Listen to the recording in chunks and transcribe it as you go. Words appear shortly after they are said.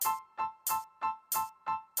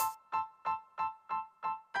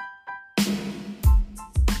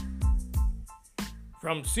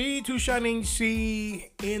From sea to shining sea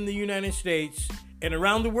in the United States and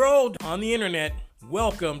around the world on the internet,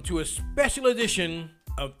 welcome to a special edition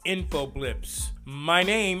of Info Blips. My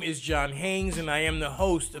name is John Haynes and I am the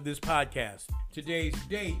host of this podcast. Today's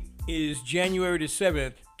date is January the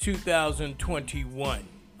 7th, 2021.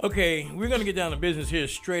 Okay, we're going to get down to business here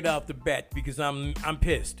straight off the bat because I'm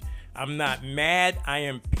pissed. I'm not mad, I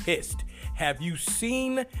am pissed. Have you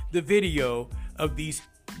seen the video of these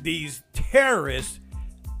terrorists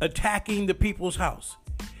attacking the people's house?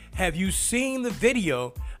 Have you seen the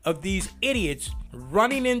video of these idiots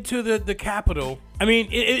running into the Capitol? I mean,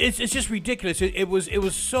 it's just ridiculous. It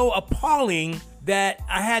was so appalling that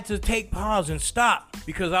I had to take pause and stop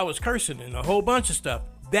because I was cursing and a whole bunch of stuff.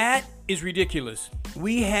 That is ridiculous.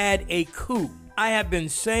 We had a coup. I have been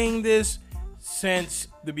saying this since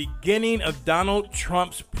the beginning of Donald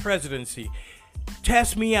Trump's presidency.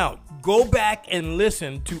 Test me out. Go back and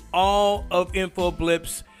listen to all of Info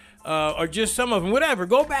Blips, or just some of them, whatever.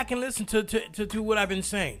 Go back and listen to what I've been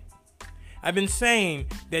saying. I've been saying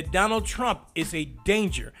that Donald Trump is a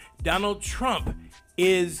danger. Donald Trump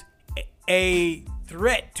is a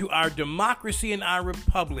threat to our democracy and our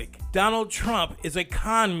republic. Donald Trump is a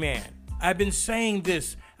con man. I've been saying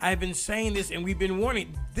this, and we've been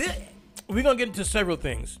warning. We're going to get into several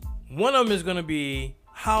things. One of them is going to be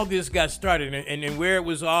how this got started and where it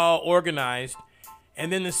was all organized.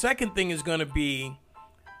 And then the second thing is going to be,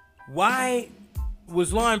 why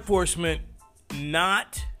was law enforcement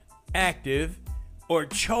not active or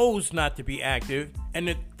chose not to be active? And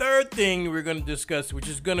the third thing we're going to discuss, which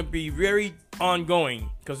is going to be very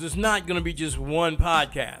ongoing because it's not going to be just one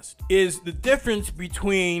podcast, is the difference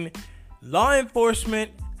between law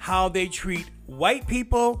enforcement, how they treat white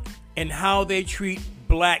people, and how they treat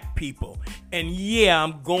black people. And yeah,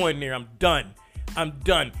 I'm going there. I'm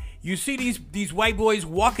done. You see these white boys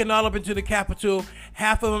walking all up into the Capitol,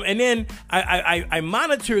 half of them, and then I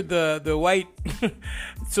monitored the white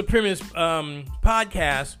supremacist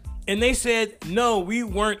podcast, and they said, no, we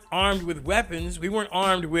weren't armed with weapons. We weren't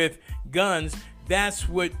armed with guns. That's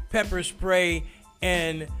what pepper spray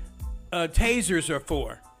and tasers are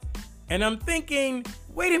for. And I'm thinking,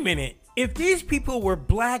 wait a minute. If these people were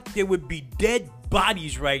black, there would be dead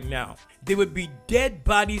bodies right now. There would be dead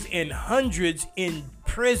bodies and hundreds in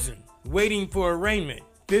prison waiting for arraignment.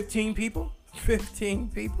 15 people? 15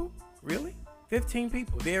 people? Really? 15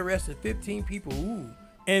 people. They arrested 15 people. Ooh.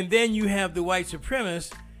 And then you have the white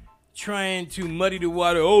supremacists trying to muddy the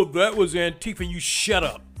water. Oh, that was Antifa. You shut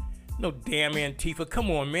up. No damn Antifa.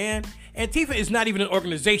 Come on, man. Antifa is not even an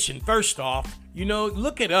organization, first off. You know,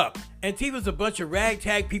 look it up. Antifa's a bunch of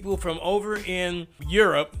ragtag people from over in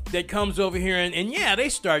Europe that comes over here and yeah, they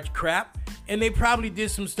start crap. And they probably did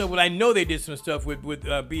some stuff. Well, I know they did some stuff with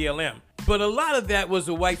BLM. But a lot of that was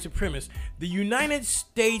the white supremacists. The United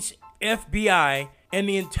States FBI and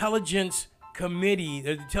the intelligence committee,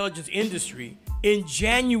 the intelligence industry, in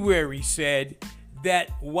January said that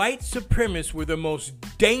white supremacists were the most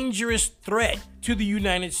dangerous threat to the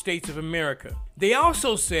United States of America. They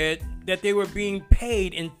also said that they were being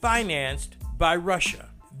paid and financed by Russia.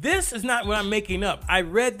 This is not what I'm making up. I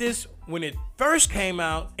read this when it first came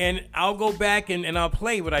out, and I'll go back and I'll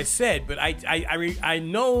play what I said, but I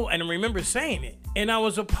know and I remember saying it. And I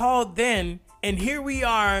was appalled then, and here we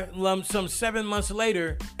are some 7 months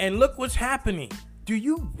later, and look what's happening. Do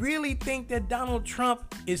you really think that Donald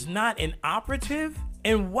Trump is not an operative?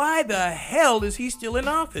 And why the hell is he still in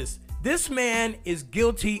office? This man is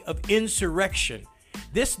guilty of insurrection.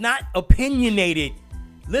 This not opinionated.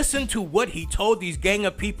 Listen to what he told these gang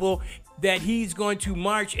of people, that he's going to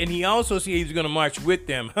march, and he also said he was going to march with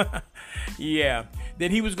them. Yeah,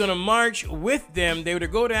 that he was going to march with them. They were to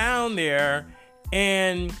go down there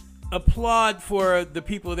and applaud for the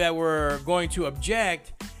people that were going to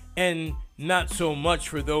object and not so much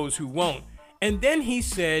for those who won't. And then he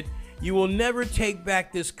said, you will never take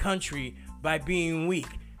back this country by being weak.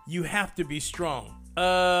 You have to be strong.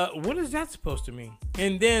 What is that supposed to mean?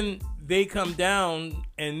 And then they come down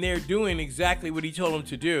and they're doing exactly what he told them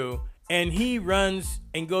to do. And he runs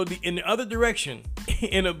and goes in the other direction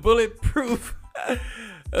in a bulletproof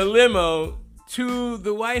limo to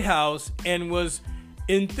the White House and was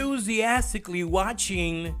enthusiastically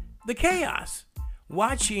watching the chaos,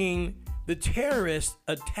 watching the terrorists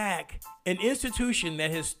attack an institution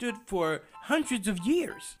that has stood for hundreds of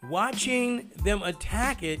years, watching them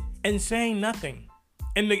attack it and saying nothing.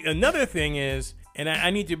 And another thing is, and I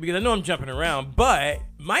need to, because I know I'm jumping around, but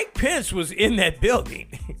Mike Pence was in that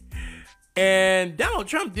building. And Donald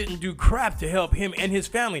Trump didn't do crap to help him and his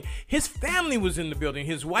family. His family was in the building.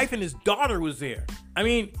 His wife and his daughter was there. I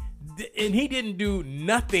mean, and he didn't do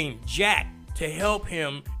nothing, jack. to help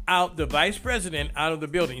him out, the vice president, out of the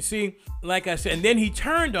building. See, like I said, and then he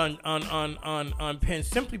turned on Pence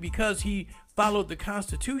simply because he followed the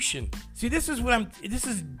Constitution. See, this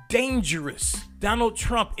is dangerous. Donald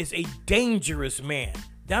Trump is a dangerous man.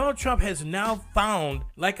 Donald Trump has now found,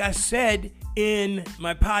 like I said in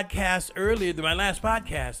my podcast earlier, my last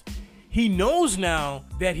podcast, he knows now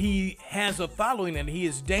that he has a following and he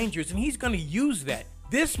is dangerous, and he's going to use that.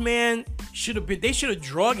 This man they should have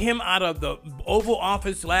dragged him out of the Oval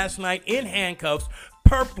Office last night in handcuffs,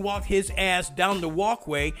 perp walk his ass down the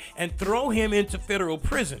walkway, and throw him into federal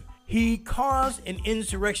prison. He caused an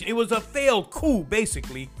insurrection. It was a failed coup,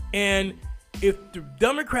 basically. And if the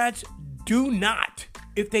Democrats do not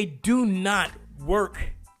work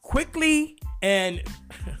quickly and,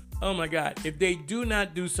 oh my God, if they do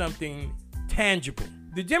not do something tangible.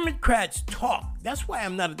 The Democrats talk. That's why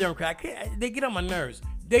I'm not a Democrat. They get on my nerves.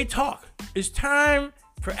 They talk. It's time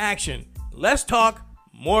for action. Less talk,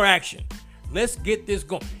 more action. Let's get this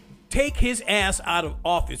going. Take his ass out of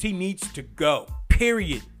office. He needs to go.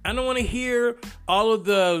 Period. I don't want to hear all of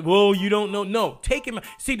the, well, you don't know. No, take him.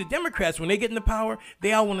 See, the Democrats, when they get into power,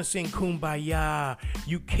 they all want to sing Kumbaya.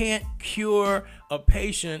 You can't cure a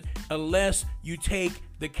patient unless you take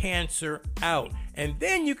the cancer out. And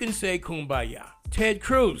then you can say Kumbaya. Ted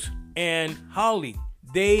Cruz and Hawley,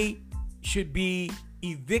 they should be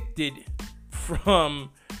evicted from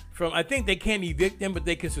I think they can't evict them, but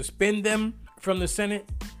they can suspend them from the Senate,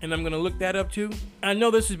 and I'm going to look that up too. I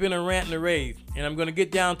know this has been a rant and a rave, and I'm going to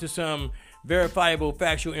get down to some verifiable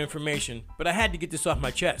factual information, but I had to get this off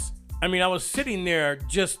my chest. I mean, I was sitting there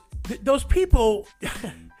just, those people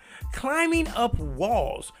climbing up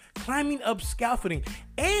walls, climbing up scaffolding,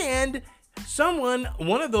 and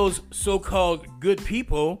one of those so-called good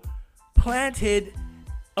people planted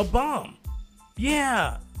a bomb.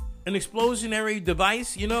 Yeah, an explosionary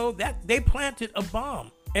device, that they planted a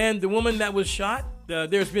bomb. And the woman that was shot,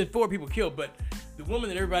 there's been 4 people killed, but the woman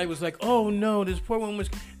that everybody was like, oh no, this poor woman was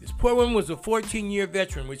a 14-year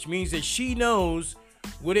veteran, which means that she knows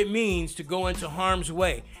what it means to go into harm's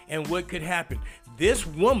way and what could happen. This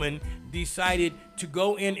woman decided to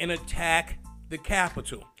go in and attack the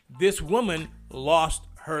Capitol. This woman lost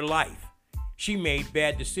her life. She made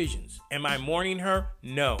bad decisions. Am I mourning her?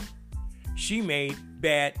 No. She made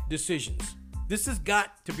bad decisions. This has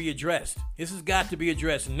got to be addressed. This has got to be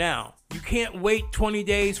addressed now. You can't wait 20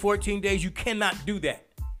 days, 14 days. You cannot do that.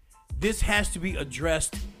 This has to be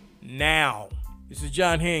addressed now. This is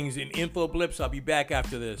John Hings in Info Blips. I'll be back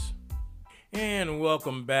after this. And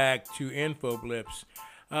welcome back to Info Blips.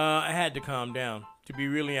 I had to calm down. To be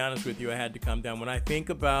really honest with you, I had to calm down. When I think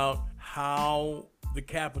about how the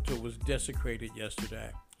Capitol was desecrated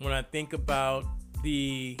yesterday, when I think about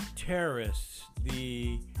the terrorists,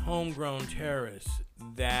 the homegrown terrorists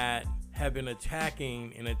that have been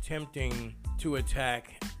attacking and attempting to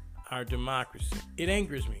attack our democracy, it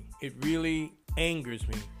angers me. It really angers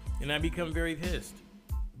me. And I become very pissed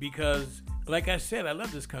because, like I said, I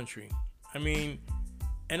love this country. I mean,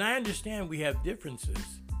 and I understand we have differences,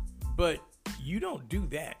 but you don't do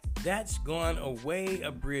that. That's gone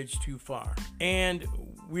a bridge too far. And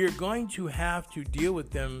we're going to have to deal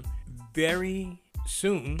with them very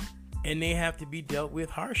soon, and they have to be dealt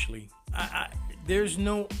with harshly.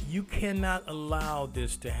 You cannot allow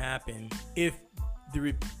this to happen. If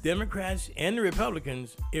the Democrats and the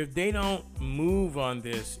Republicans, if they don't move on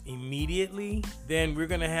this immediately, then we're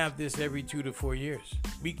going to have this every 2 to 4 years.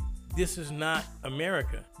 This is not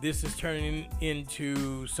America. This is turning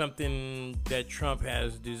into something that Trump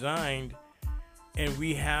has designed, and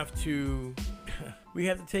we have to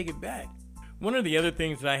take it back. One of the other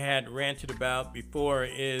things that I had ranted about before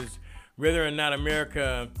is whether or not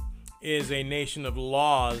America is a nation of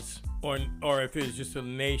laws or if it's just a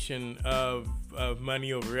nation of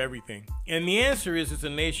money over everything. And the answer is it's a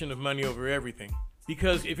nation of money over everything.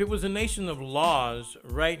 Because if it was a nation of laws,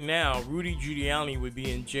 right now, Rudy Giuliani would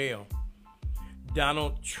be in jail.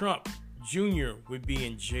 Donald Trump Jr. would be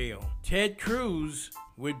in jail. Ted Cruz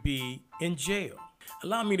would be in jail.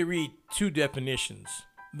 Allow me to read 2 definitions.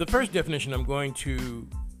 The first definition I'm going to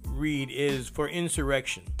read is for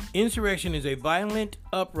insurrection. Insurrection is a violent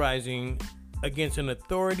uprising against an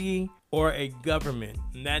authority or a government.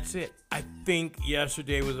 And that's it. I think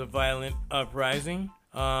yesterday was a violent uprising.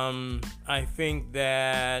 I think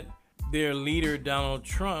that their leader, Donald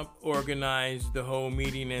Trump, organized the whole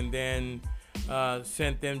meeting and then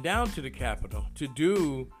sent them down to the Capitol to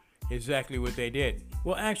do exactly what they did.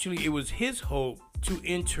 Well, actually, it was his hope to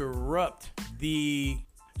interrupt the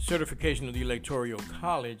certification of the Electoral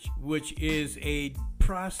College, which is a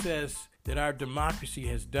process that our democracy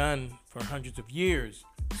has done for hundreds of years.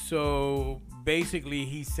 So basically,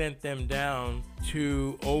 he sent them down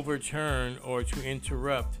to overturn or to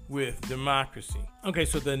interrupt with democracy. Okay,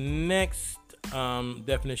 so the next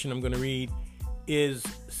definition I'm going to read is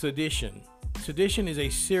sedition. Sedition is a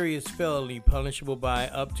serious felony punishable by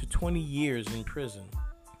up to 20 years in prison.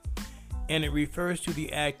 And it refers to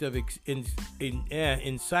the act of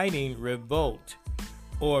inciting revolt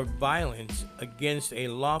or violence against a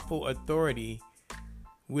lawful authority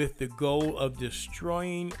with the goal of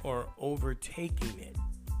destroying or overtaking it.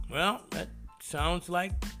 Well, that sounds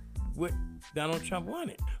like what Donald Trump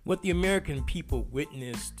wanted. What the American people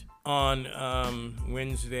witnessed on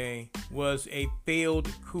Wednesday was a failed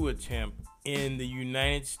coup attempt in the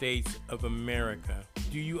United States of America.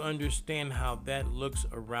 Do you understand how that looks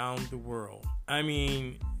around the world? I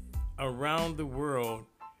mean, around the world,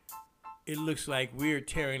 it looks like we're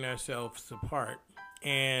tearing ourselves apart.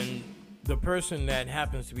 And the person that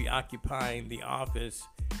happens to be occupying the office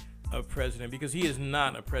of president, because he is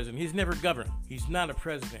not a president, he's never governed. He's not a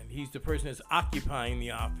president. He's the person that's occupying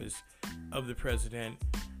the office of the president.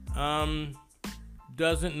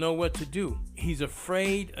 Doesn't know what to do. He's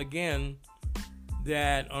afraid, again,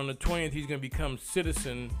 that on the 20th he's going to become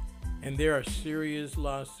citizen, and there are serious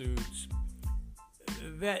lawsuits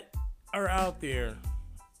that are out there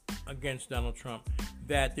against Donald Trump,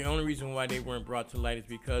 that the only reason why they weren't brought to light is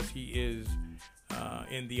because he is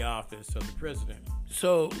in the office of the president.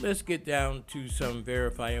 So let's get down to some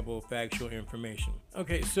verifiable factual information.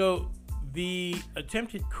 Okay, so the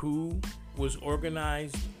attempted coup was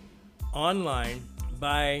organized online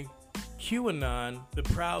by QAnon, the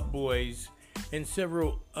Proud Boys, and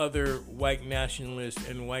several other white nationalist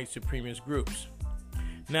and white supremacist groups.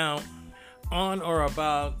 Now, on or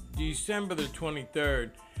about December the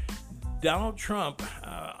 23rd, Donald Trump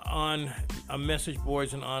on message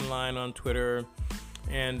boards and online on Twitter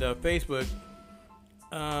and Facebook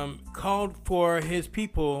called for his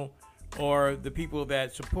people, or the people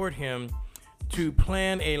that support him, to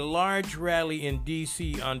plan a large rally in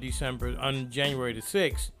D.C. on January the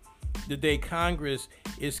 6th, the day Congress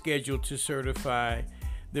is scheduled to certify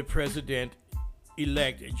the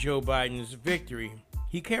president-elect Joe Biden's victory.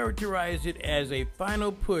 He characterized it as a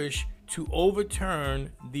final push to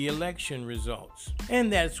overturn the election results.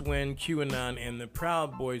 And that's when QAnon and the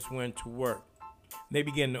Proud Boys went to work. They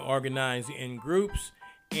began to organize in groups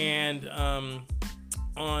and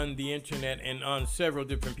on the internet and on several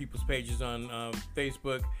different people's pages on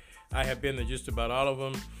Facebook. I have been to just about all of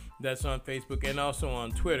them. That's on Facebook and also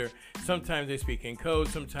on Twitter. Sometimes they speak in code,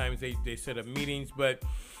 sometimes they set up meetings, but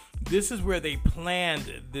this is where they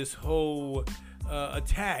planned this whole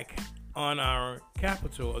attack on our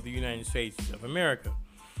capital of the United States of America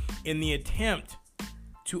in the attempt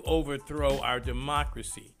to overthrow our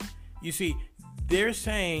democracy. You see, they're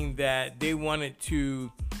saying that they wanted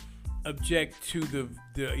to object to the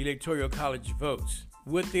Electoral College votes.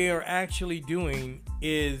 What they are actually doing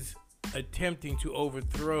is attempting to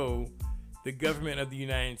overthrow the government of the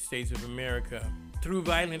United States of America through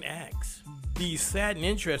violent acts. The sad and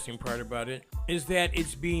interesting part about it is that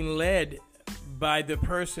it's being led by the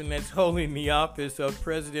person that's holding the office of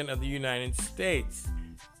President of the United States.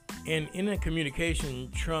 And in a communication,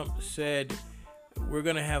 Trump said, we're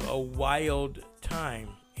going to have a wild time.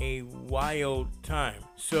 A wild time.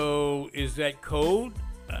 So is that code?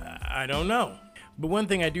 I don't know. But one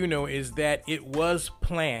thing I do know is that it was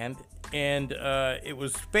planned, and it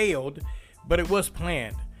was failed, but it was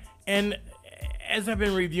planned. And as I've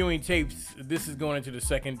been reviewing tapes, this is going into the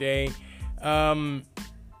second day.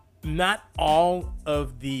 Not all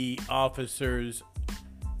of the officers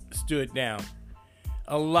stood down.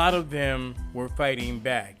 A lot of them were fighting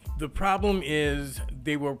back. The problem is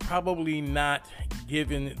they were probably not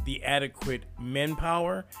given the adequate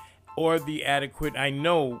manpower or the adequate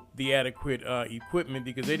equipment,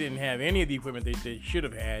 because they didn't have any of the equipment they should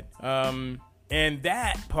have had. And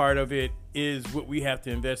that part of it is what we have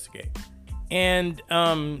to investigate. And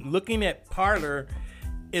looking at Parler,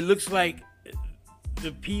 it looks like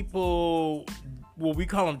the people, well, we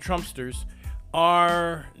call them Trumpsters,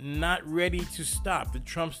 are not ready to stop. The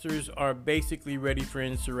Trumpsters are basically ready for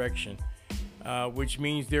insurrection, which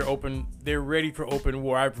means they're ready for open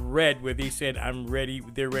war. I've read where they said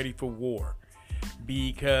they're ready for war,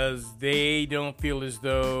 because they don't feel as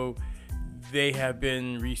though they have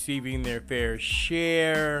been receiving their fair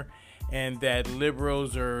share, and that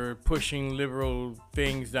liberals are pushing liberal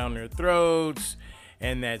things down their throats,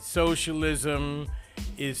 and that socialism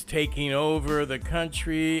is taking over the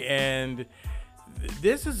country. And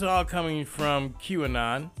this is all coming from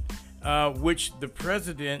QAnon, which the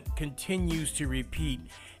president continues to repeat,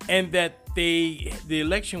 and that the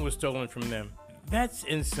election was stolen from them. That's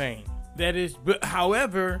insane. That is, but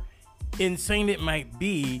however insane it might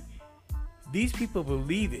be, these people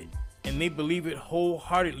believe it, and they believe it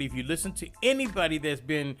wholeheartedly. If you listen to anybody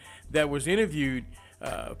that was interviewed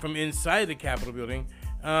from inside the Capitol building,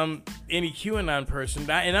 any QAnon person,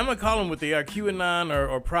 and I'm gonna call them what they are, QAnon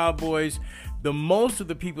or Proud Boys. The most of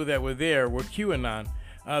the people that were there were QAnon.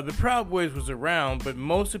 The Proud Boys was around, but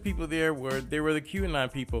most of the people there were the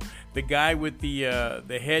QAnon people. The guy with the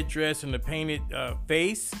headdress and the painted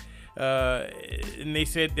face. And they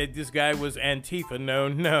said that this guy was Antifa.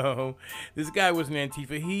 No, this guy wasn't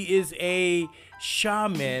Antifa. He is a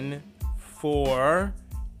shaman for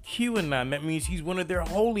QAnon. That means he's one of their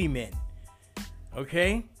holy men.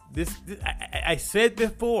 Okay? I said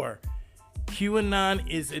before, QAnon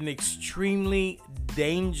is an extremely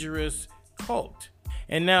dangerous cult.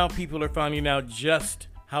 And now people are finding out just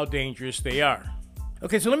how dangerous they are.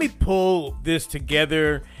 Okay, so let me pull this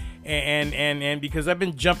together. And because I've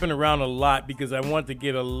been jumping around a lot because I want to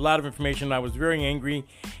get a lot of information. I was very angry,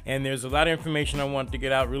 and there's a lot of information I want to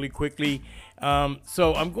get out really quickly.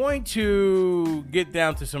 So I'm going to get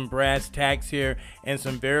down to some brass tacks here and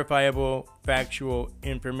some verifiable factual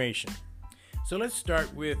information. So let's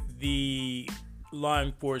start with the law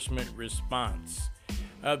enforcement response.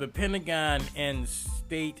 The Pentagon and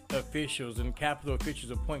state officials and Capitol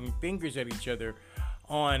officials are pointing fingers at each other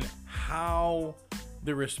on how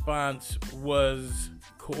the response was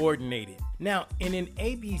coordinated. Now, in an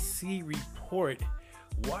ABC report,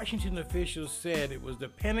 Washington officials said it was the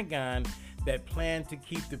Pentagon that planned to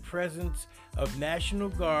keep the presence of National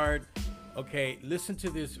Guard, okay, listen to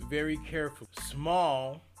this very carefully,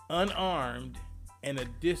 small, unarmed, and a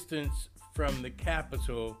distance from the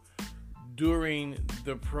Capitol during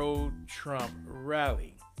the pro-Trump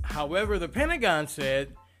rally. However, the Pentagon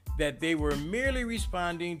said that they were merely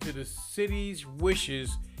responding to the city's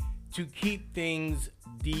wishes to keep things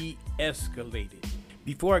de-escalated.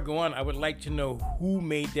 Before I go on, I would like to know who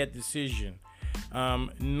made that decision.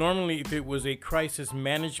 Normally, if it was a crisis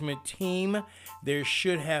management team, there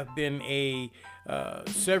should have been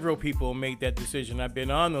several people made that decision. I've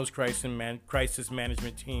been on those crisis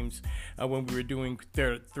management teams when we were doing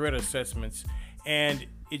threat assessments, and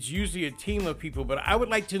it's usually a team of people. But I would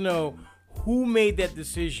like to know who made that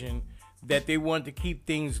decision that they want to keep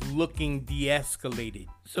things looking de-escalated.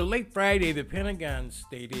 So late Friday, the Pentagon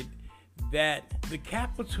stated that the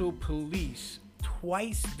Capitol Police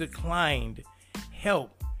twice declined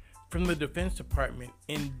help from the Defense Department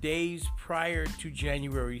in days prior to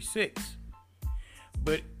January 6th.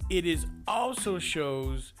 But it is also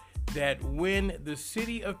shows that when the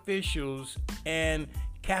city officials and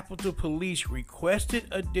Capitol Police requested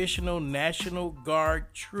additional National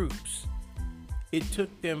Guard troops, it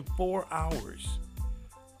took them 4 hours.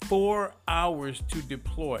 4 hours to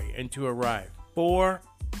deploy and to arrive. 4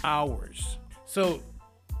 hours. So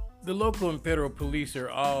the local and federal police are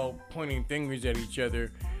all pointing fingers at each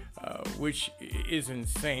other, which is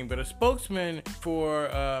insane. But a spokesman for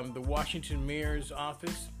the Washington mayor's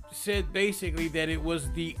office said basically that it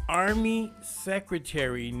was the Army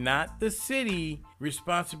secretary, not the city,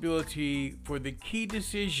 responsibility for the key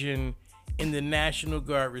decision in the National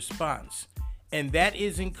Guard response. And that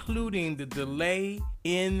is including the delay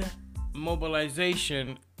in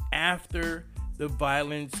mobilization after the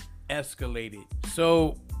violence escalated.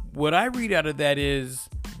 So what I read out of that is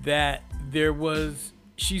that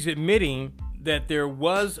she's admitting that there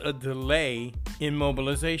was a delay in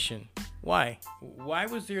mobilization. Why? Why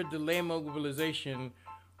was there a delay in mobilization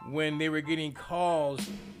when they were getting calls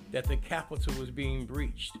that the Capitol was being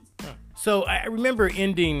breached? So I remember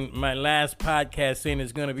ending my last podcast saying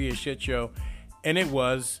it's going to be a shit show. And it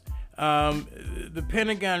was. The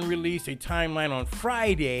Pentagon released a timeline on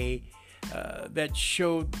Friday that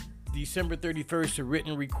showed December 31st a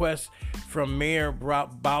written request from Mayor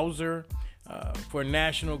Bowser for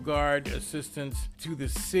National Guard assistance to the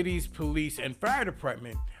city's police and fire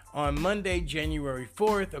department. On Monday, January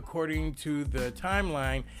 4th, according to the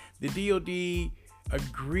timeline, the DoD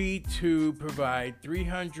agreed to provide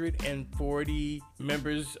 340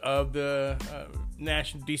 members of the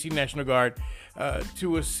DC National Guard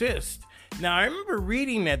to assist. Now, I remember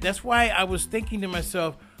reading that. That's why I was thinking to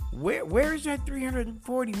myself, where is that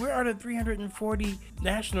 340? Where are the 340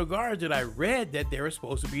 National Guards that I read that they were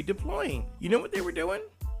supposed to be deploying? You know what they were doing?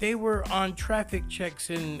 They were on traffic checks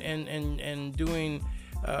and doing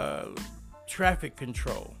traffic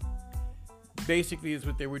control. Basically, is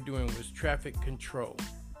what they were doing was traffic control.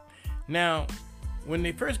 Now, when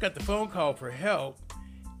they first got the phone call for help,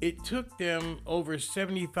 it took them over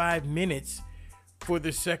 75 minutes for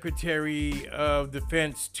the Secretary of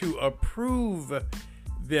Defense to approve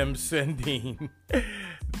them sending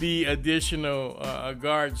the additional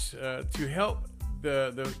guards to help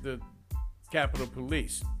the Capitol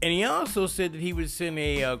Police. And he also said that he would send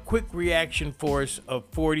a quick reaction force of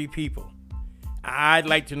 40 people. I'd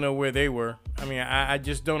like to know where they were. I mean, I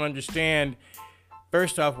just don't understand.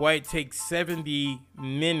 First off, why it takes 70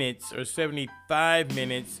 minutes or 75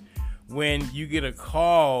 minutes when you get a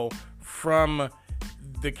call from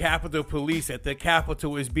the Capitol Police that the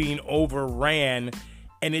Capitol is being overran,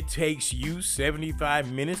 and it takes you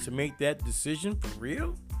 75 minutes to make that decision? For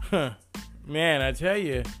real? Huh. Man, I tell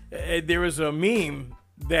you, there was a meme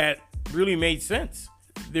that really made sense.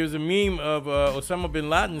 There's a meme of Osama bin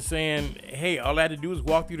Laden saying, hey, all I had to do was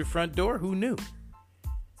walk through the front door. Who knew?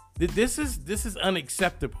 This is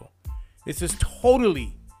unacceptable. This is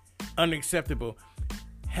totally unacceptable.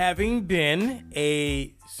 Having been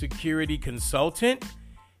a security consultant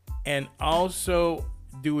and also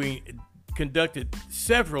conducted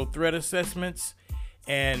several threat assessments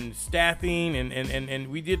and staffing and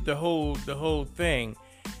we did the whole thing,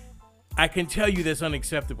 I can tell you that's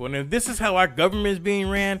unacceptable. And if this is how our government is being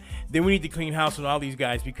ran, then we need to clean house on all these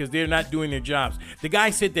guys because they're not doing their jobs. The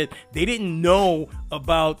guy said that they didn't know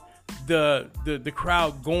about the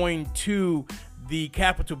crowd going to the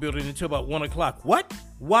Capitol building until about 1 o'clock. What?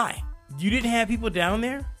 Why? You didn't have people down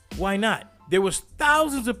there? Why not? There was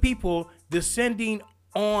thousands of people descending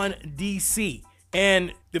on DC,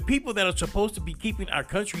 and the people that are supposed to be keeping our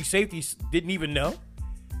country safe didn't even know,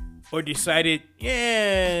 or decided,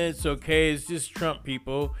 yeah, it's okay, it's just Trump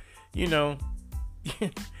people, you know.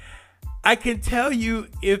 I can tell you,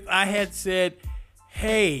 if I had said,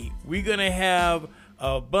 hey, we're gonna have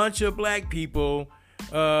a bunch of black people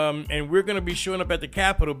and we're gonna be showing up at the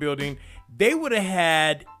Capitol building, they would have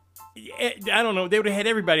had, I don't know, they would have had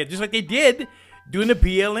everybody, just like they did during the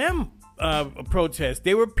BLM protest.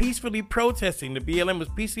 They were peacefully protesting. The BLM was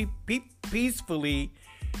peacefully,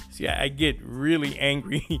 see, I get really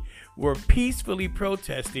angry. Were peacefully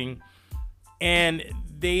protesting, and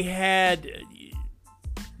they had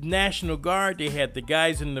National Guard. They had the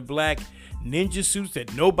guys in the black ninja suits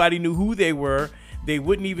that nobody knew who they were. They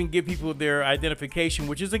wouldn't even give people their identification,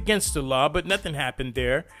 which is against the law, but nothing happened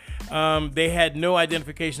there. They had no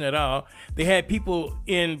identification at all. They had people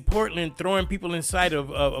in Portland throwing people inside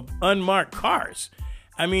of unmarked cars.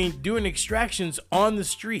 I mean, doing extractions on the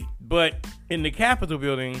street. But in the Capitol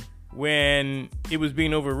building, when it was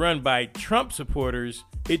being overrun by Trump supporters,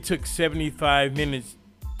 it took 75 minutes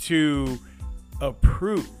to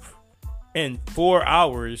approve and 4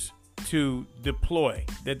 hours to deploy.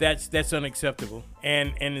 That's unacceptable.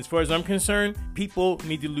 And as far as I'm concerned, people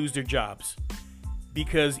need to lose their jobs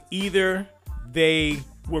because either they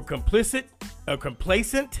were complicit or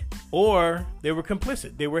complacent, or they were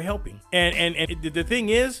complicit. They were helping. And the thing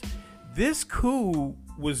is, this coup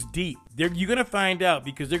was deep. You're gonna find out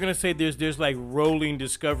because they're gonna say there's like rolling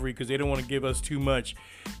discovery because they don't want to give us too much.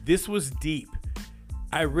 This was deep.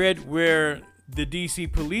 I read where the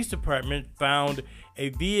DC Police Department found a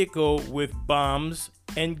vehicle with bombs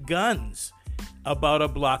and guns about a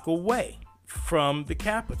block away from the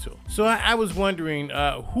Capitol. So I was wondering,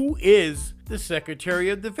 who is the Secretary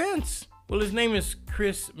of Defense? Well, his name is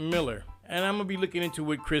Chris Miller. And I'm going to be looking into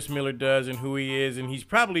what Chris Miller does and who he is. And he's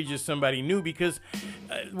probably just somebody new because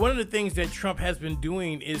one of the things that Trump has been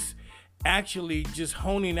doing is actually just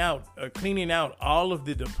honing out or cleaning out all of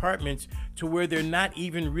the departments to where they're not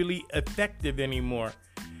even really effective anymore.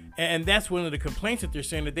 And that's one of the complaints that they're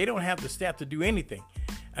saying, that they don't have the staff to do anything.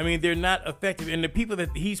 I mean, they're not effective. And the people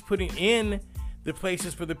that he's putting in the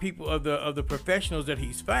places for the people of the professionals that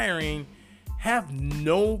he's firing have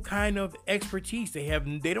no kind of expertise. They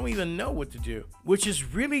don't even know what to do, which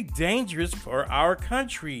is really dangerous for our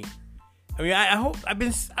country. I mean, I hope I've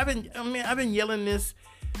been yelling this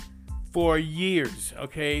for years,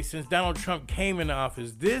 okay, since Donald Trump came into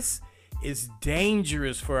office. This is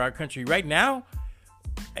dangerous for our country right now.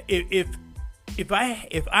 If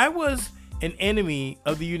I was an enemy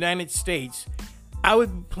of the United States, I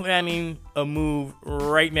would be planning a move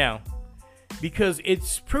right now, because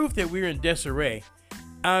it's proof that we're in disarray.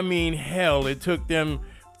 I mean, hell, it took them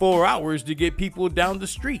 4 hours to get people down the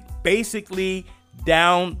street. Basically,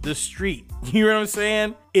 down the street. You know what I'm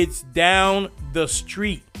saying? It's down the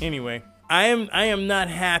street. Anyway, I am not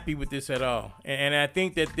happy with this at all. And I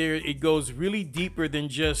think that it goes really deeper than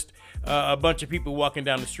just a bunch of people walking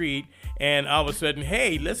down the street and all of a sudden,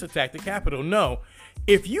 hey, let's attack the Capitol. No.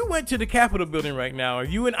 If you went to the Capitol building right now, or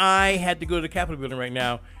you and I had to go to the Capitol building right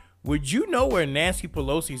now, would you know where Nancy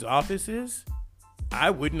Pelosi's office is? I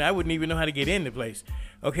wouldn't. I wouldn't even know how to get in the place.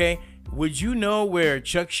 Okay. Would you know where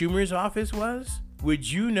Chuck Schumer's office was? would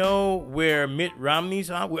you know where Mitt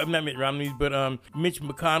Romney's office, not Mitt Romney's, but Mitch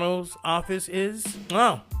McConnell's office is?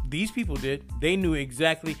 Oh, these people did. They knew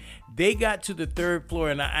exactly. They got to the 3rd floor,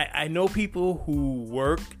 and I know people who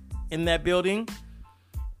work in that building,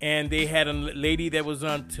 and they had a lady that was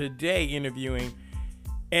on Today interviewing,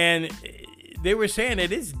 and they were saying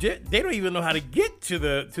that they don't even know how to get to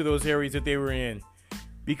those areas that they were in,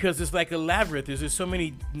 because it's like a labyrinth. There's just so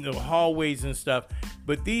many hallways and stuff.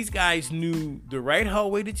 But these guys knew the right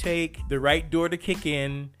hallway to take, the right door to kick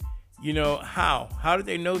in. How? How did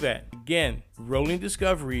they know that? Again, rolling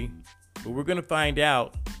discovery, but we're going to find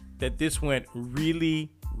out that this went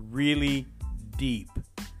really, really deep.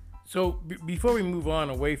 So before we move on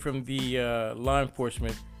away from the law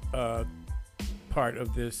enforcement part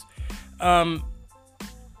of this,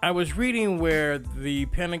 I was reading where the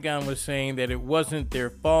Pentagon was saying that it wasn't their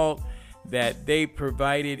fault, that they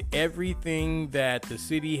provided everything that the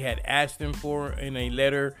city had asked them for in a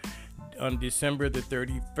letter on December the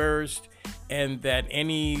 31st, and that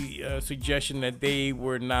any suggestion that they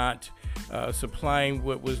were not supplying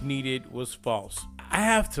what was needed was false. I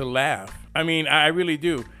have to laugh. I mean, I really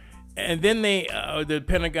do. And then the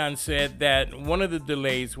Pentagon said that one of the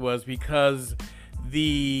delays was because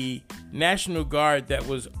the National Guard that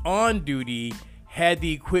was on duty had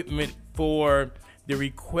the equipment for the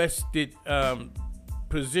requested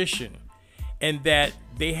position, and that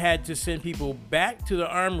they had to send people back to the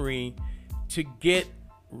armory to get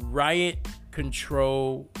riot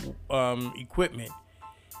control equipment.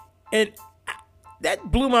 And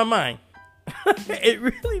that blew my mind. It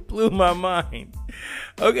really blew my mind.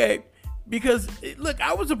 Okay, because look,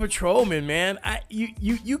 I was a patrolman, man.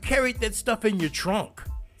 You carried that stuff in your trunk.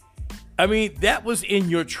 I mean, that was in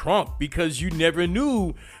your trunk because you never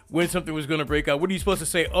knew when something was going to break out. What are you supposed to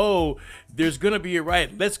say? Oh, there's going to be a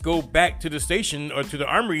riot. Let's go back to the station or to the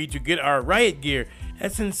armory to get our riot gear.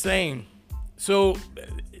 That's insane. So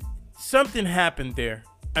something happened there.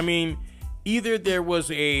 I mean, either there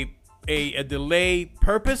was a delay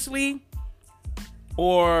purposely,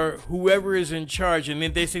 or whoever is in charge, and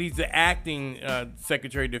then they said he's the acting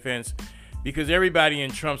Secretary of Defense, because everybody in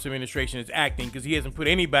Trump's administration is acting, because he hasn't put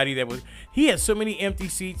anybody he has so many empty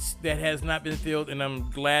seats that has not been filled, and I'm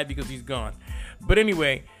glad because he's gone. But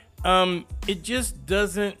anyway, it just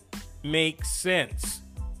doesn't make sense.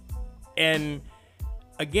 And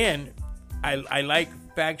again, I like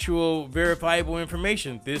factual, verifiable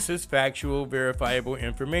information. This is factual, verifiable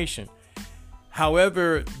information.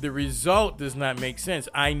 However, the result does not make sense.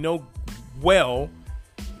 I know well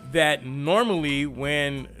that normally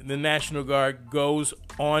when the National Guard goes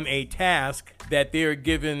on a task, that they are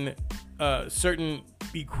given certain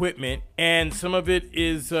equipment, and some of it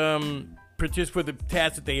is just for the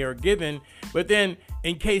task that they are given. But then,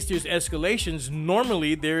 in case there's escalations,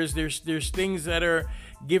 normally there's things that are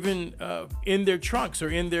given in their trunks or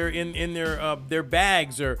in their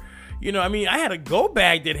bags, or I mean, I had a go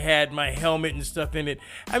bag that had my helmet and stuff in it.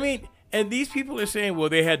 I mean, and these people are saying, well,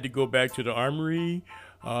 they had to go back to the armory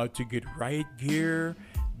to get riot gear.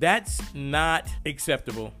 That's not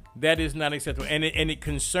acceptable. That is not acceptable. And it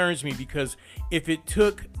concerns me, because if it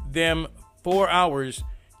took them 4 hours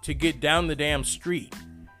to get down the damn street,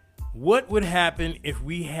 what would happen if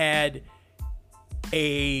we had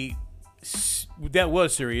that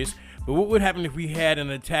was serious, but what would happen if we had an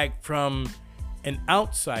attack from an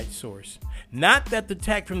outside source? Not that the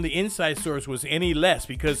attack from the inside source was any less,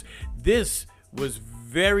 because this was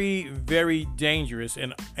very, very dangerous,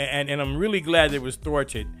 and I'm really glad it was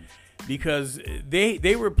thwarted, because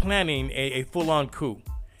they were planning a full-on coup.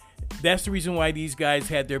 That's the reason why these guys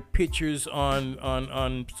had their pictures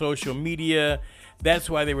on social media. That's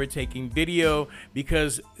why they were taking video,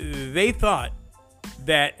 because they thought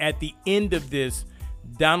that at the end of this,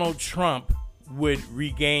 Donald Trump would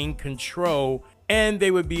regain control and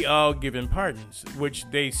they would be all given pardons, which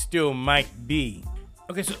they still might be.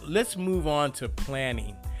 Okay, so let's move on to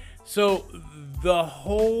planning. So the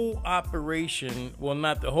whole operation, well,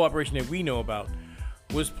 not the whole operation that we know about,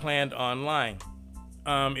 was planned online.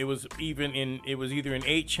 It was either in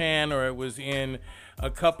 8chan, or it was in a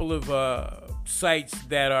couple of sites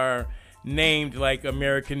that are named like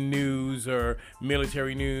American News or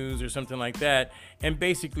Military News or something like that. And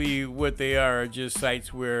basically what they are just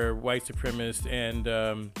sites where white supremacists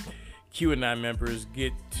and QAnon members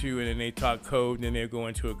get to, and then they talk code, and then they go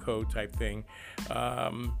into a code type thing.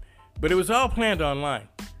 But it was all planned online.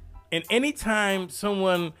 And anytime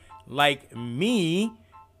someone like me,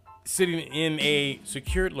 sitting in a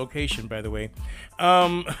secured location, by the way,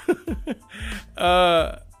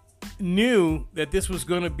 knew that this was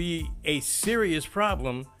going to be a serious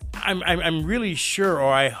problem, I'm really sure,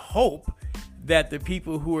 or I hope, that the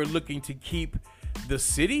people who are looking to keep the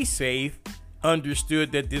city safe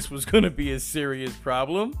understood that this was going to be a serious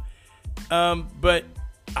problem. But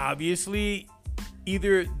obviously,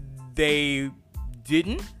 either they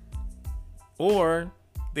didn't or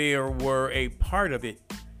they were a part of it.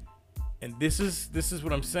 And this is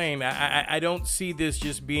what I'm saying. I don't see this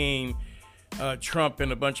just being Trump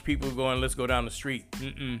and a bunch of people going, let's go down the street.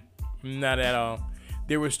 Not at all.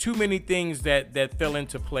 There was too many things that fell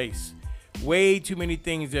into place. Way too many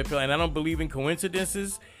things that fell. And I don't believe in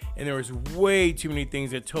coincidences. And there was way too many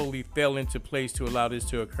things that totally fell into place to allow this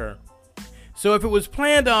to occur. So if it was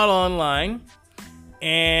planned all online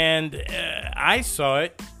and I saw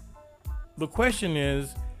it, the question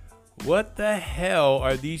is, what the hell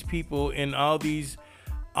are these people in all these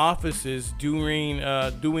offices doing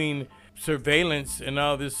surveillance and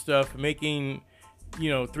all this stuff, making,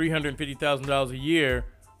 $350,000 a year?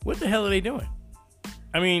 What the hell are they doing?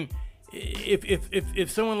 I mean,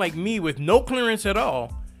 if someone like me with no clearance at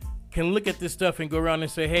all can look at this stuff and go around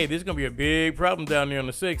and say, hey, this is going to be a big problem down there on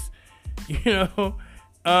the 6th,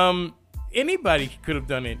 anybody could have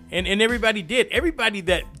done it. And everybody did. Everybody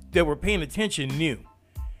that were paying attention knew.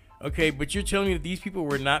 Okay, but you're telling me that these people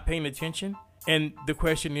were not paying attention? And the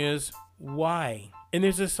question is, why? And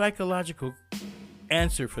there's a psychological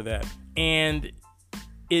answer for that. And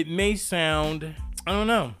it may sound, I don't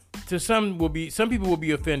know, to some people will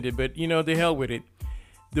be offended, but the hell with it.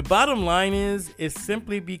 The bottom line is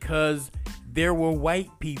simply because there were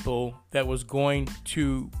white people that was going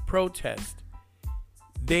to protest.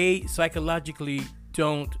 They psychologically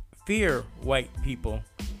don't fear white people.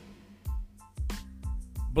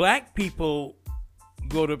 Black people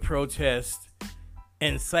go to protest,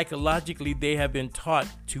 and psychologically they have been taught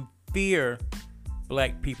to fear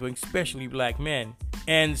black people, especially black men.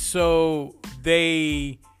 And so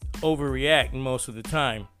they overreact most of the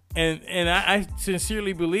time. And I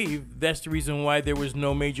sincerely believe that's the reason why there was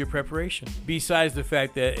no major preparation, besides the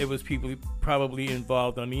fact that it was people probably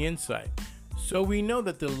involved on the inside. So we know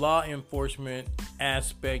that the law enforcement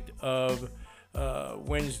aspect of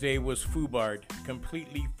Wednesday was FUBAR'd,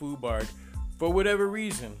 completely FUBAR'd. For whatever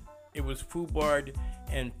reason, it was FUBAR'd,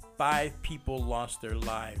 and 5 people lost their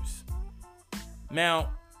lives.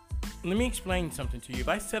 Now, let me explain something to you. If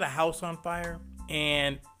I set a house on fire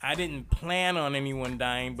and I didn't plan on anyone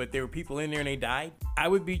dying, but there were people in there and they died, I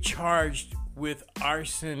would be charged with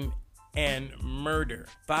arson and murder.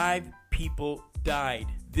 5 people died.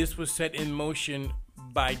 This was set in motion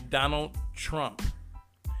by Donald Trump,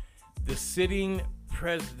 the sitting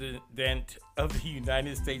president of the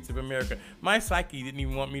United States of America. My psyche didn't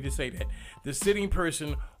even want me to say that. The sitting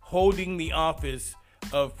person holding the office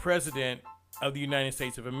of president of the United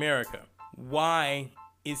States of America. Why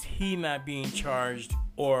is he not being charged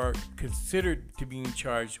or considered to being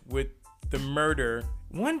charged with the murder?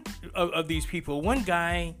 One of these people, one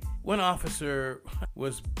officer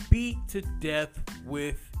was beat to death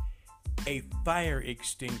with a fire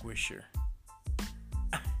extinguisher.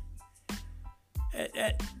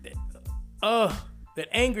 That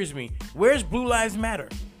angers me. Where's Blue Lives Matter?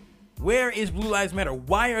 Where is Blue Lives Matter?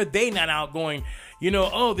 Why are they not out going,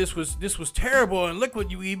 this was terrible, and look what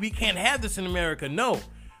we can't have this in America? No.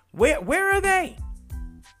 Where are they?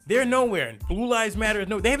 They're nowhere. Blue Lives Matter,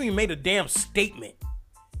 no, they haven't even made a damn statement.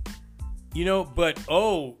 But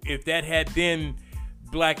if that had been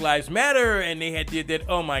Black Lives Matter and they had did that,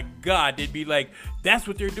 oh my God, they'd be like, that's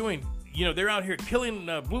what they're doing. They're out here killing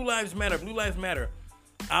Blue Lives Matter, Blue Lives Matter.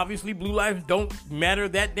 Obviously, Blue Lives don't matter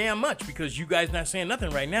that damn much because you guys not saying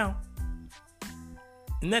nothing right now.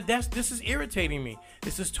 And this is irritating me.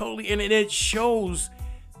 This is totally, and it shows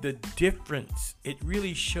the difference. It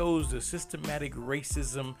really shows the systematic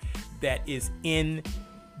racism that is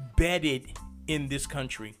embedded in this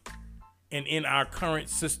country and in our current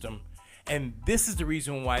system. And this is the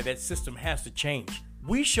reason why that system has to change.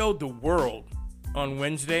 We showed the world on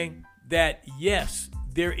Wednesday that, yes,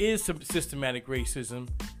 there is some systematic racism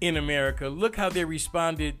in America. Look how they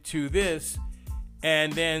responded to this.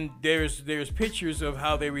 And then there's pictures of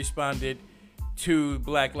how they responded to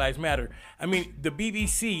Black Lives Matter. I mean, the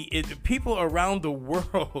BBC, people around the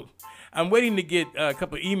world. I'm waiting to get a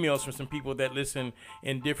couple of emails from some people that listen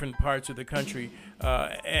in different parts of the country.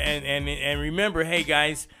 And remember, hey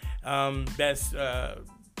guys, that's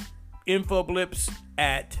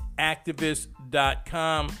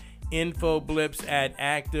infoblips@activist.com.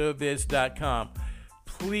 Infoblips@activist.com.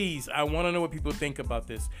 Please, I want to know what people think about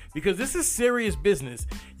this, because this is serious business.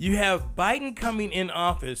 You have Biden coming in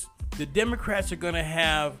office. The Democrats are going to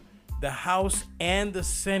have the House and the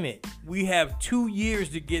Senate. We have 2 years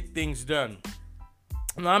to get things done.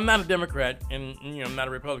 Now, I'm not a Democrat, and I'm not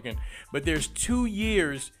a Republican, but there's 2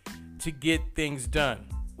 years to get things done.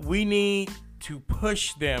 We need to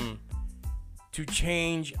push them to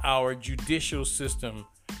change our judicial system.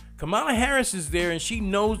 Kamala Harris is there, and she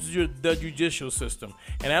knows the judicial system.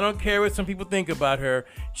 And I don't care what some people think about her.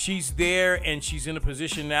 She's there, and she's in a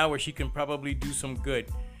position now where she can probably do some good.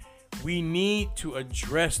 We need to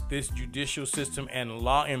address this judicial system and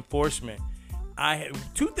law enforcement. I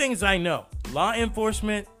have 2 things I know: law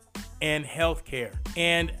enforcement and healthcare.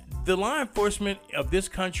 And the law enforcement of this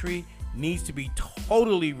country needs to be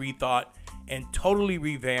totally rethought and totally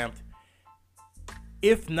revamped.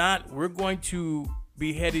 If not, we're going to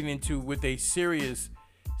be heading into with a serious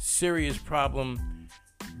problem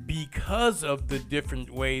because of the different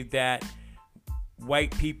way that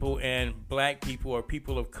white people and black people or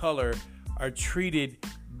people of color are treated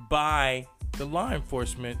by the law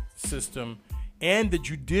enforcement system and the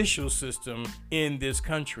judicial system in this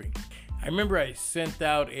country. I remember I sent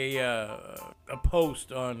out a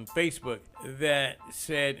post on Facebook that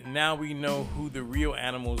said, now we know who the real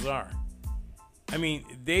animals are. I mean,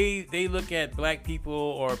 they look at black people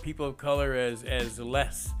or people of color as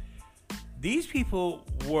less. These people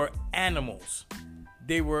were animals.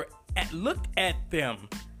 They were, look at them,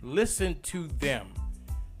 listen to them.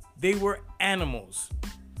 They were animals,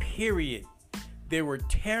 period. They were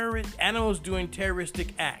animals doing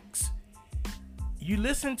terroristic acts. You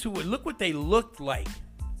listen to it, look what they looked like.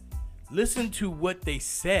 Listen to what they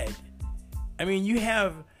said. I mean, you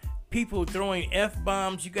have people throwing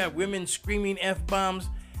F-bombs. You got women screaming F-bombs.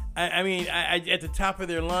 I mean, at the top of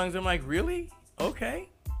their lungs. I'm like, really? Okay.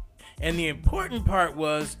 And the important part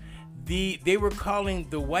was they were calling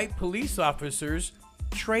the white police officers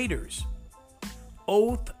traitors,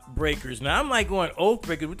 oath breakers. Now I'm like going, oath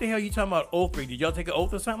breakers? What the hell are you talking about, oath breakers? Did y'all take an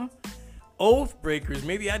oath or something? Oath breakers.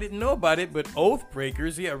 Maybe I didn't know about it, but oath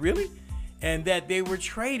breakers. Yeah, really? And that they were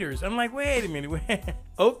traitors. I'm like, wait a minute.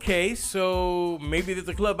 Okay, so maybe there's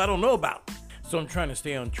a club I don't know about. So I'm trying to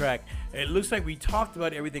stay on track. It looks like we talked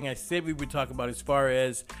about everything I said we would talk about as far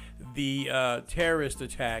as the terrorist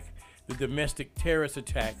attack, the domestic terrorist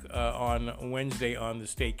attack on Wednesday on the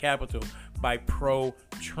state capitol by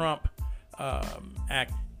pro-Trump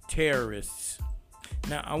act terrorists.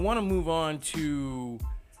 Now, I want to move on to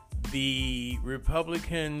the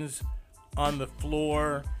Republicans on the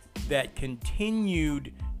floor that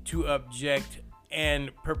continued to object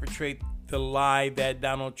and perpetrate the lie that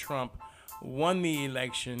Donald Trump won the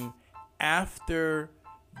election after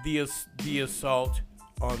the assault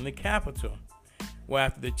on the Capitol. Well,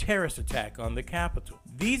 after the terrorist attack on the Capitol.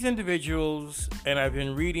 These individuals, and I've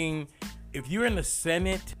been reading, if you're in the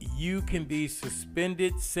Senate, you can be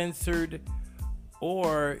suspended, censored,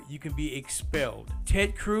 or you can be expelled.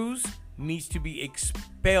 Ted Cruz needs to be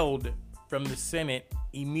expelled from the Senate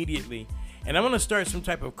immediately. And I'm going to start some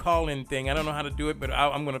type of call-in thing. I don't know how to do it, but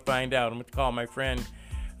I'm going to find out. I'm going to call my friend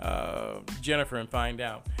Jennifer and find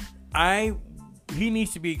out. He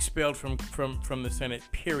needs to be expelled from the Senate,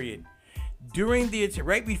 period. During the attack,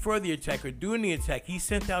 right before the attack or during the attack, he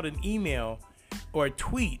sent out an email or a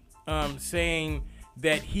tweet saying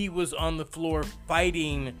that he was on the floor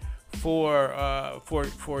fighting for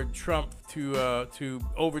Trump to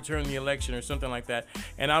overturn the election or something like that.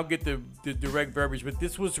 And I'll get the direct verbiage, but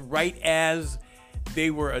this was right as they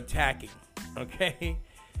were attacking. Okay,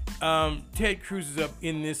 Ted Cruz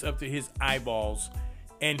is up to his eyeballs,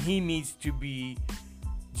 and he needs to be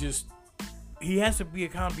he has to be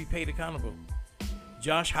paid accountable.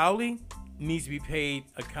 Josh Hawley needs to be paid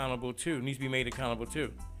accountable too. Needs to be made accountable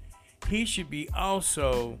too. He should be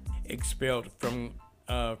also expelled from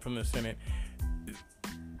the Senate.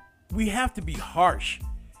 We have to be harsh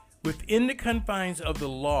within the confines of the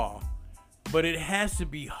law, but it has to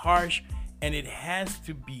be harsh and it has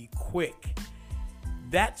to be quick.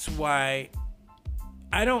 That's why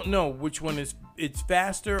I don't know which one it's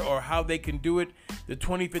faster or how they can do it. The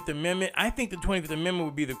 25th Amendment, I think the 25th Amendment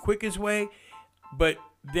would be the quickest way, but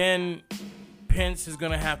then Pence is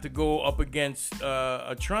going to have to go up against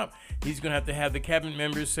Trump. He's going to have the cabinet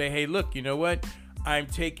members say, hey, look, you know what? I'm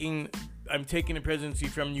taking the presidency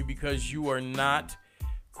from you because you are not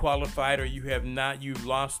qualified, or you've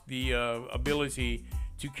lost the ability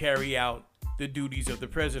to carry out the duties of the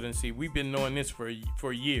presidency. We've been knowing this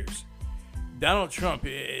for years. Donald Trump,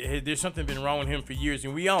 there's something been wrong with him for years,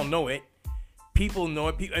 and we all know it. People know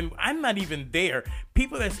it. And I'm not even there.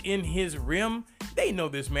 People that's in his rim, they know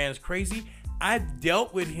this man's crazy. I've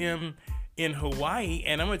dealt with him in Hawaii,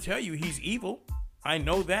 and I'm going to tell you, he's evil. I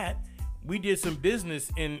know that. We did some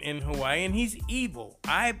business in Hawaii, and he's evil.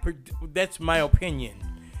 That's my opinion,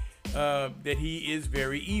 that he is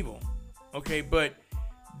very evil. Okay, but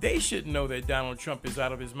they should know that Donald Trump is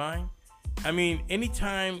out of his mind. I mean,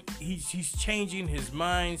 anytime he's changing his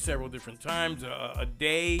mind several different times, a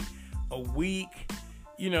day, a week,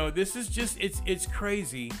 this is just, it's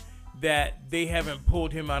crazy that they haven't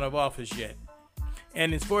pulled him out of office yet.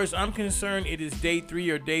 And as far as I'm concerned, it is day 3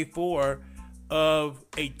 or day 4 of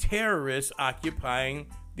a terrorist occupying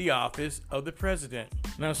the office of the president.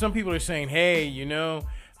 Now, some people are saying, hey,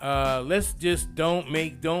 let's just don't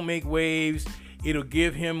make waves. It'll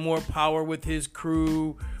give him more power with his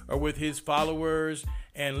crew or with his followers,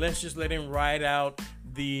 and let's just let him ride out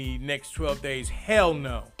the next 12 days. Hell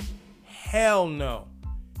no. Hell no.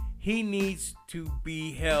 He needs to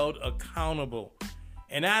be held accountable.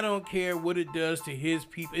 And I don't care what it does to his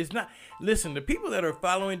people. It's not, listen, the people that are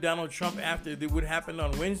following Donald Trump after what happened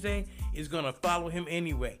on Wednesday is going to follow him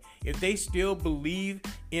anyway. If they still believe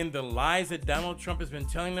in the lies that Donald Trump has been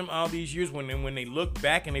telling them all these years, when they look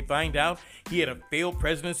back and they find out he had a failed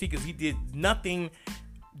presidency because he did nothing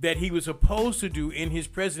that he was supposed to do in his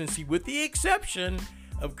presidency, with the exception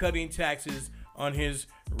of cutting taxes on his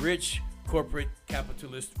rich corporate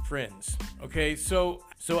capitalist friends. Okay, so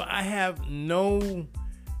I have no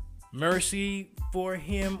mercy for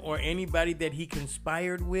him or anybody that he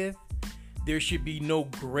conspired with. There should be no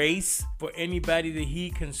grace for anybody that he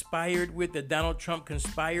conspired with, that Donald Trump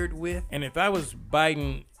conspired with. And if I was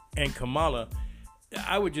Biden and Kamala,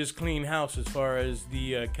 I would just clean house as far as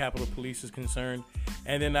the Capitol Police is concerned.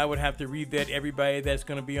 And then I would have to revet everybody that's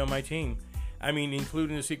going to be on my team. I mean,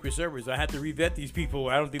 including the Secret Service. I have to revet these people.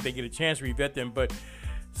 I don't think they get a chance to revet them, but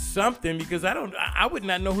something, because I would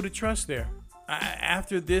not know who to trust there.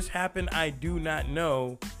 After this happened, I would not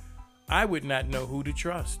know who to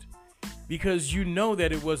trust, because that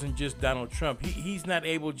it wasn't just Donald Trump. He's not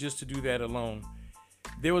able just to do that alone.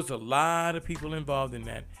 There was a lot of people involved in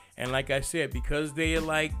that. And like I said, because they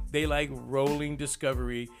like rolling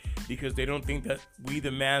discovery, because they don't think that we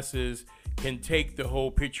the masses can take the whole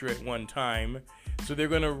picture at one time. So they're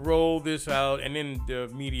going to roll this out. And then the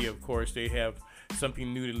media, of course, they have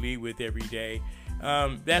something new to lead with every day.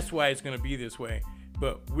 That's why it's going to be this way.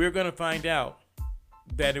 But we're going to find out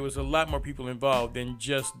that there was a lot more people involved than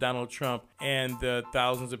just Donald Trump and the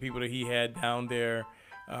thousands of people that he had down there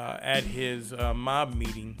at his mob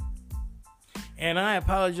meeting. And I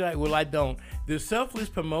apologize. Well, I don't. The selfless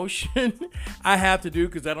promotion I have to do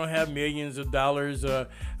because I don't have millions of dollars. I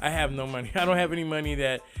have no money. I don't have any money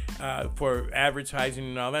that for advertising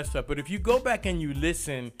and all that stuff. But if you go back and you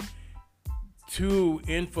listen to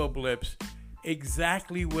InfoBlips,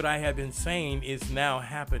 exactly what I have been saying is now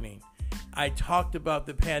happening. I talked about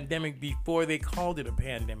the pandemic before they called it a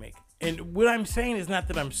pandemic. And what I'm saying is not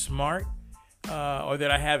that I'm smart or that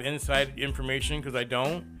I have inside information, because I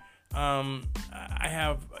don't.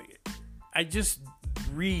 I just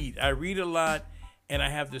read. I read a lot, and I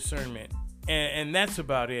have discernment, and that's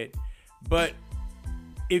about it. But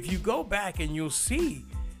if you go back and you'll see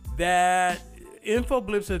that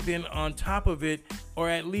InfoBlips has been on top of it, or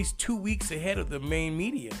at least 2 weeks ahead of the main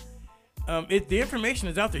media. The information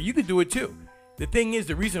is out there. You could do it too. The thing is,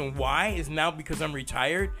 the reason why is now because I'm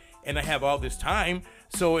retired and I have all this time.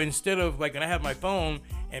 So instead of when I have my phone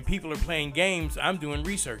and people are playing games, I'm doing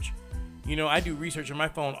research. I do research on my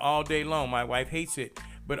phone all day long. My wife hates it,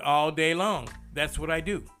 but all day long, that's what I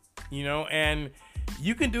do. And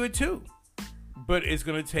you can do it too, but it's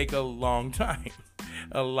going to take a long time,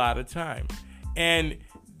 a lot of time. And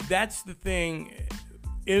that's the thing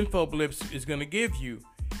InfoBlips is going to give you.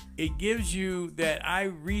 It gives you that I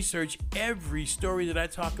research every story that I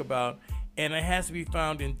talk about, and it has to be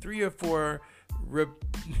found in 3 or 4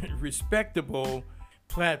 respectable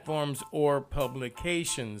platforms or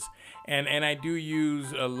publications. And I do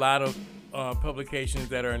use a lot of publications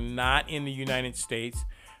that are not in the United States.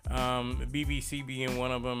 BBC being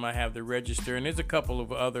one of them. I have the Register, and there's a couple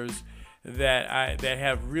of others that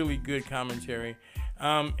have really good commentary.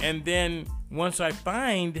 And then once I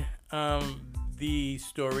find the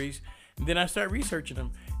stories, then I start researching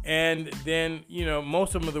them. And then,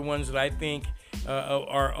 most of them are the ones that I think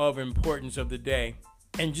are of importance of the day.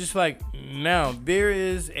 And just like now, there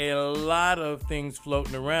is a lot of things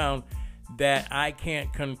floating around that I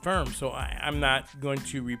can't confirm, so I'm not going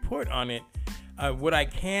to report on it. What I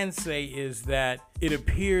can say is that it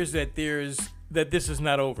appears that this is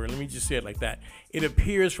not over. Let me just say it like that. It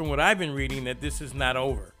appears from what I've been reading that this is not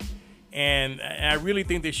over. And I really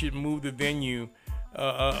think they should move the venue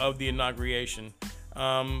of the inauguration.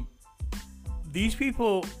 These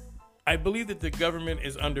people, I believe that the government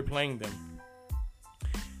is underplaying them.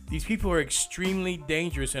 These people are extremely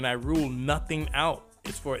dangerous, and I rule nothing out.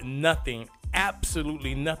 It's for nothing,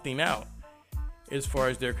 absolutely nothing out as far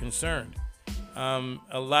as they're concerned.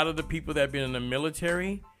 A lot of the people that have been in the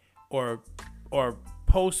military or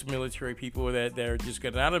post-military people that are just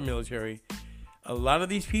getting out of the military, a lot of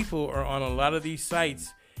these people are on a lot of these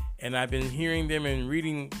sites, and I've been hearing them and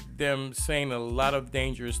reading them saying a lot of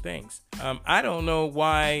dangerous things. I don't know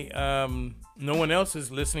why no one else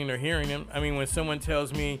is listening or hearing them. I mean, when someone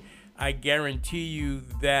tells me, I guarantee you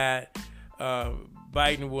that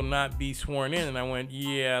Biden will not be sworn in, and I went,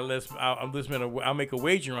 yeah, I'll make a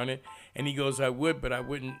wager on it. And he goes, I would, but I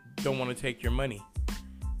don't want to take your money.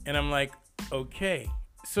 And I'm like, okay.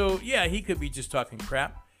 So yeah, he could be just talking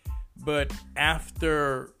crap. But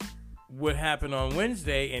after what happened on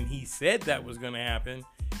Wednesday, and he said that was going to happen,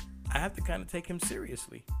 I have to kind of take him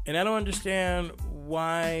seriously. And I don't understand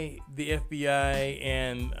why the FBI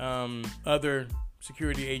and other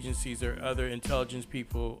security agencies or other intelligence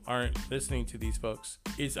people aren't listening to these folks.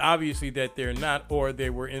 It's obviously that they're not, or they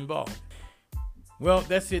were involved. Well,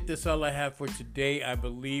 that's it. That's all I have for today, I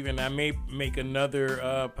believe. And I may make another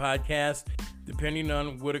podcast depending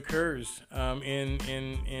on what occurs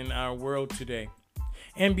in our world today.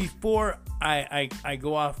 And before I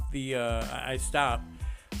go off I stop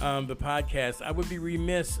the podcast, I would be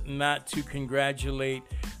remiss not to congratulate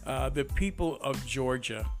the people of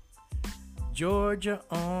Georgia. Georgia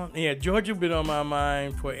been on my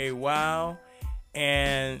mind for a while,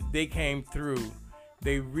 and they came through.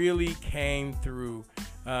 They really came through.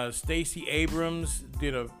 Stacey Abrams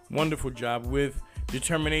did a wonderful job with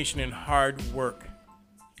determination and hard work.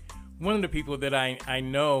 One of the people that I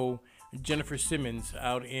know, Jennifer Simmons,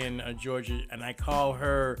 out in Georgia, and I call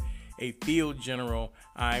her a field general.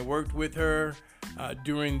 I worked with her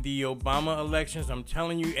during the Obama elections. I'm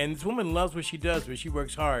telling you, and this woman loves what she does, but she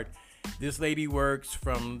works hard. This lady works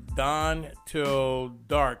from dawn till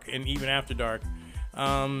dark, and even after dark.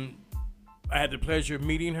 I had the pleasure of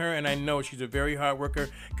meeting her, and I know she's a very hard worker.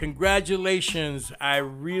 Congratulations. I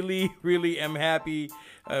really, really am happy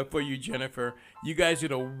for you, Jennifer. You guys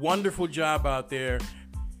did a wonderful job out there.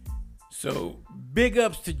 So big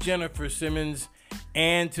ups to Jennifer Simmons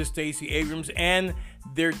and to Stacey Abrams and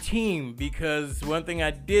their team, because one thing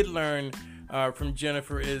I did learn from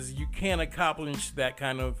Jennifer is you can't accomplish that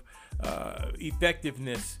kind of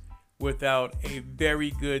effectiveness without a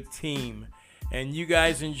very good team. And you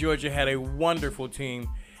guys in Georgia had a wonderful team,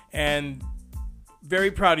 and very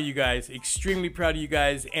proud of you guys, extremely proud of you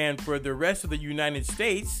guys. And for the rest of the United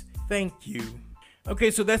States, thank you. Okay,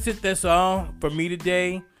 so that's it. That's all for me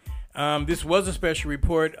today. This was a special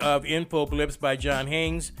report of InfoBlips by John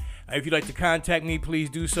Haynes. If you'd like to contact me, please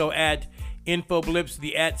do so at InfoBlips,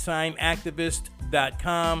 the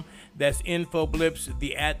 @activist.com. That's InfoBlips,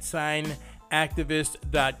 the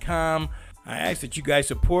 @activist.com. I ask that you guys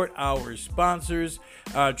support our sponsors,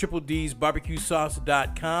 Triple D's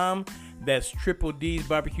BarbecueSauce.com. That's Triple D's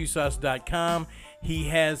BarbecueSauce.com. He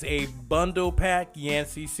has a bundle pack.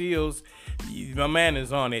 Yancey Seals, my man,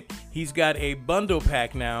 is on it. He's got a bundle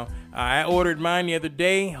pack now. I ordered mine the other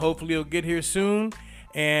day. Hopefully it'll get here soon.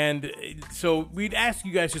 And so we'd ask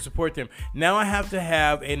you guys to support them. Now I have to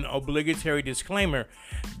have an obligatory disclaimer.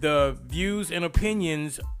 The views and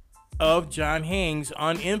opinions of John Haynes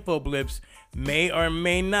on InfoBlips may or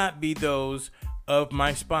may not be those of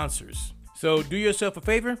my sponsors. So do yourself a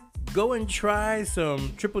favor. Go and try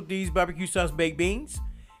some Triple D's Barbecue Sauce Baked Beans.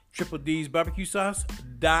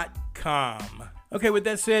 TripleD'sBarbecueSauce.com. Okay, with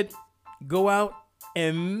that said, go out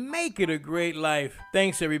and make it a great life.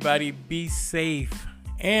 Thanks, everybody. Be safe.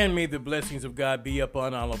 And may the blessings of God be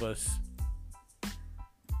upon all of us.